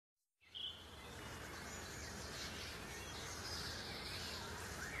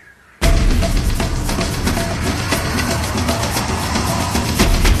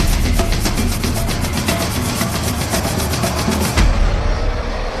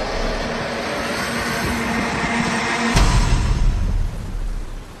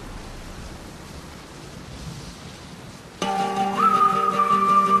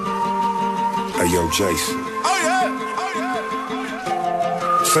Jason. Oh yeah, oh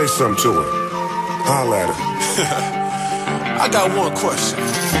yeah. Say something to her. Holla at her. I got one question.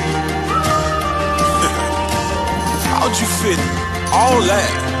 How'd you fit all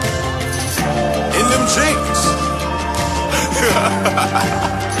that in them jeans?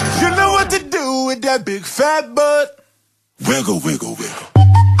 You know what to do with that big fat butt. Wiggle, wiggle, wiggle.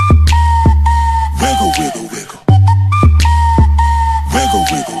 Wiggle, wiggle, wiggle. Wiggle,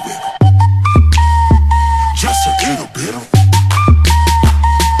 wiggle, wiggle. Just a little bit of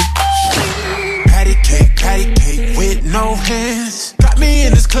patty cake with no hands. Got me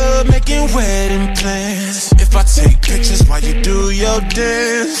in this club making wedding plans. If I take pictures while you do your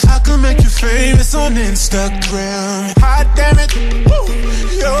dance, I can make you famous on Instagram. Hot damn it, woo.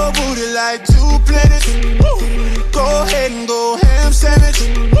 Your booty like 2 planets. Woo. Go ahead and go ham sandwich.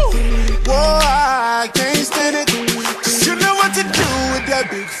 Woo. Whoa, I can't stand it. 'Cause you know what to do with that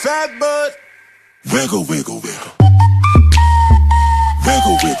big fat butt. Wiggle, wiggle, wiggle.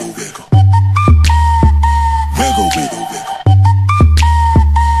 Wiggle, wiggle, wiggle. Wiggle, wiggle, wiggle.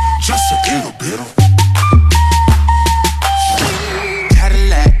 Just a little bit of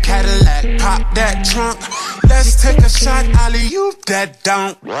Cadillac, Cadillac, pop that trunk. Let's take a shot, alley-oop that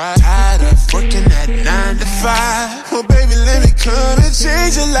don't. Tired of working at 9 to 5. Well, baby, let me come and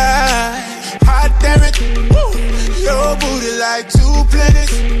change your life. Hot damn it, woo. Your booty like 2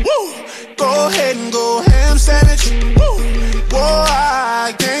 planets. Woo. Go ahead and go ham sandwich. Woo. Whoa,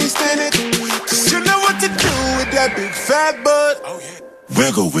 I can't stand it. 'Cause you know what to do with that big fat butt. Oh, yeah.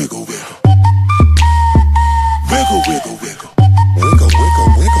 Wiggle, wiggle, wiggle. Wiggle, wiggle, wiggle. Wiggle, wiggle,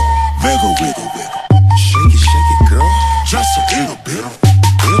 wiggle. Wiggle, wiggle, wiggle. Shake it, girl. Just a little bit of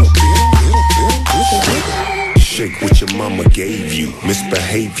Shake what your mama gave you,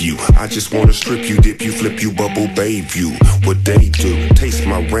 misbehave you. I just wanna strip you, dip you, flip you, bubble bathe you. What they do, taste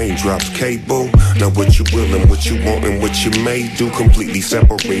my raindrops, cable. Now what you will and what you want and what you may do. Completely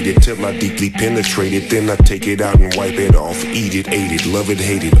separated till I deeply penetrate it. Then I take it out and wipe it off. Eat it, ate it, love it,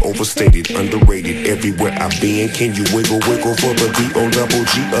 hate it. Overstated, underrated, everywhere I've been. Can you wiggle, wiggle for the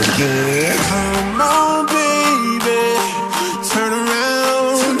D-O-double-G again? Come on, baby, turn around.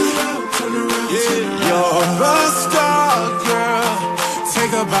 Yeah, you're a star, girl.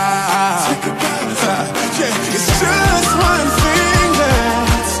 Take a bite. Yeah, it's just one thing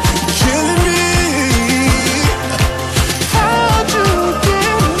that's killing me. How'd you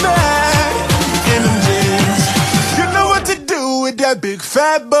get back in them jeans? You know what to do with that big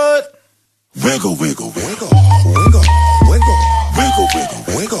fat butt. Wiggle, wiggle, wiggle. Wiggle, wiggle, Wiggle, wiggle,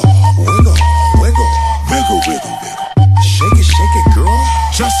 wiggle, wiggle, wiggle. wiggle, wiggle, wiggle. Shake it, girl.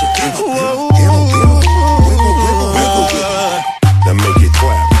 Just a little bit. Wiggle, wiggle, wiggle, wiggle. Now make it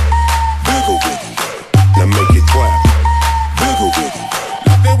clap. Wiggle, wiggle, Now make it clap. wiggle, wiggle.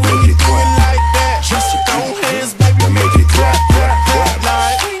 Make it clap. Like that. Just throw hands, baby. Now make it clap, clap, clap,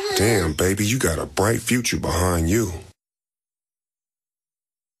 clap. like. Damn, baby, you got a bright future behind you.